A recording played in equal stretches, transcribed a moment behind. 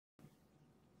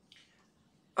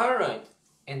Alright,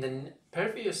 in the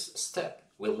previous step,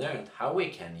 we learned how we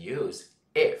can use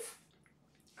if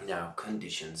now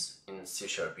conditions in C#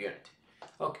 Unity.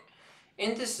 Okay,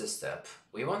 in this step,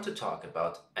 we want to talk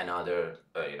about another,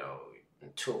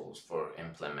 tools for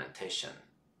implementation,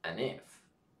 an if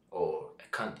or a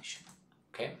condition.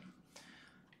 Okay,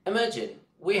 imagine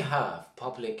we have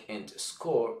public int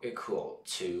score equal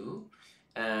to,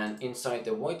 and inside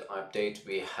the void update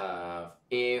we have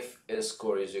if a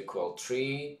score is equal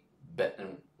 3,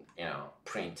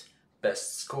 print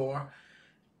best score,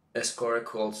 a score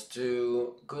equals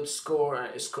to good score,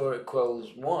 and a score equals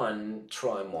 1,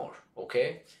 try more.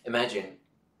 Okay, imagine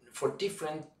for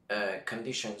different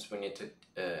conditions we need to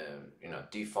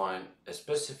define a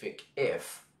specific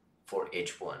if for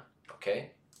each one.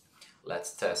 Okay,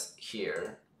 let's test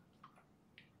here.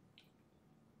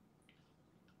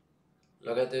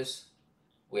 Look at this,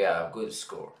 we have good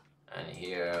score, and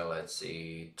here let's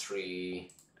see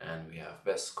 3, and we have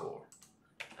best score,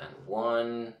 and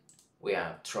 1 we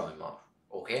have try more.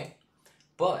 Okay,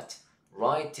 but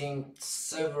writing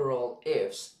several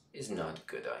ifs is not a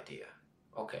good idea.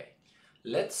 Okay,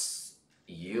 let's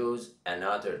use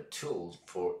another tool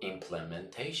for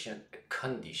implementation, a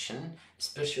condition,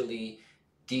 especially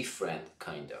different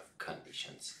kind of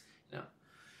conditions,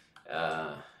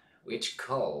 which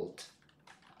called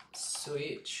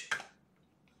switch.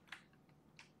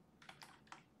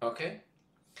 Okay,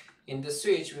 in the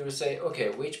switch we will say, okay,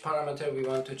 which parameter we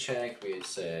want to check. We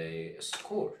say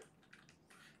score,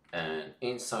 and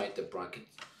inside the bracket,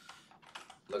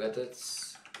 look at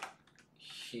this,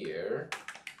 here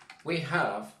we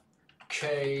have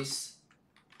case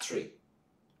 3.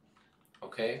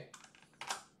 Okay,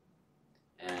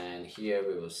 and here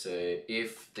we will say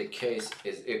if the case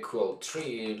is equal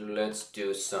 3, let's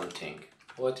do something.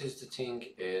 What is the thing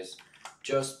is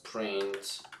just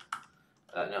print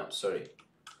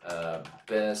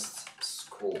best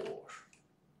score.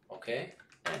 Okay,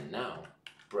 and now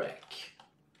break.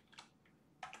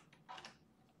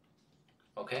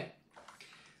 Okay,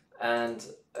 and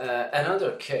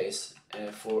another case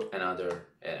for another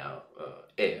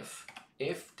if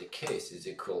the case is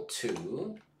equal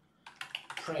to,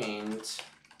 print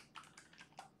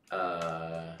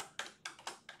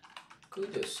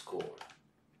good score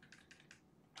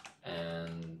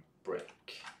and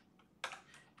break,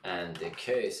 and the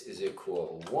case is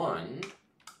equal 1,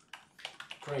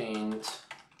 print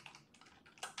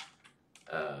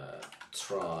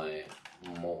try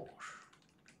more,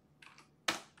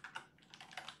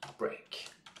 break.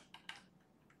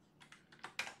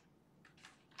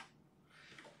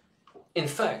 In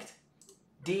fact,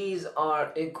 these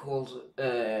are equal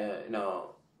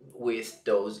with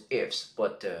those ifs,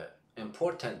 but the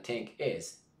important thing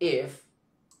is if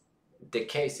the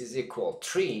case is equal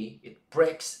 3, it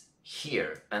breaks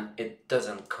here and it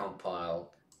doesn't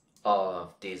compile all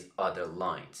of these other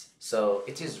lines. So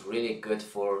it is really good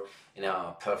for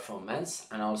performance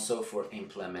and also for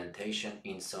implementation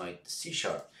inside C#,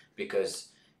 because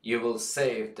you will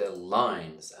save the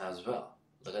lines as well.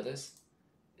 Look at this,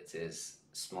 it is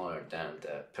smaller than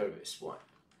the previous one.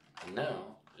 And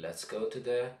now let's go to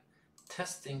the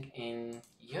testing in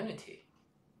Unity.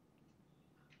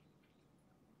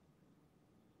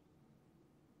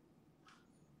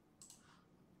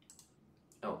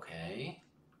 Okay,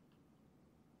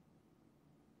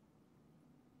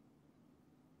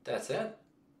 that's it.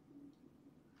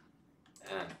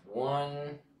 And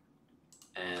 1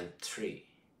 and 3.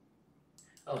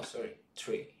 Oh, sorry,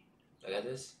 3. Look at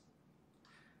this.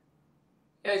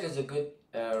 Yeah, it is a good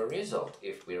result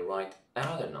if we write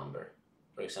another number.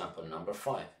 For example, number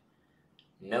 5.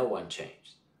 No one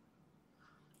changed.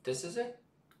 This is it.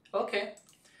 Okay,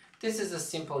 this is a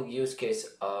simple use case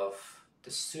of the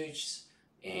switch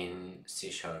in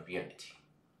C# Unity.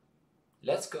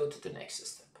 Let's go to the next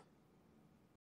step.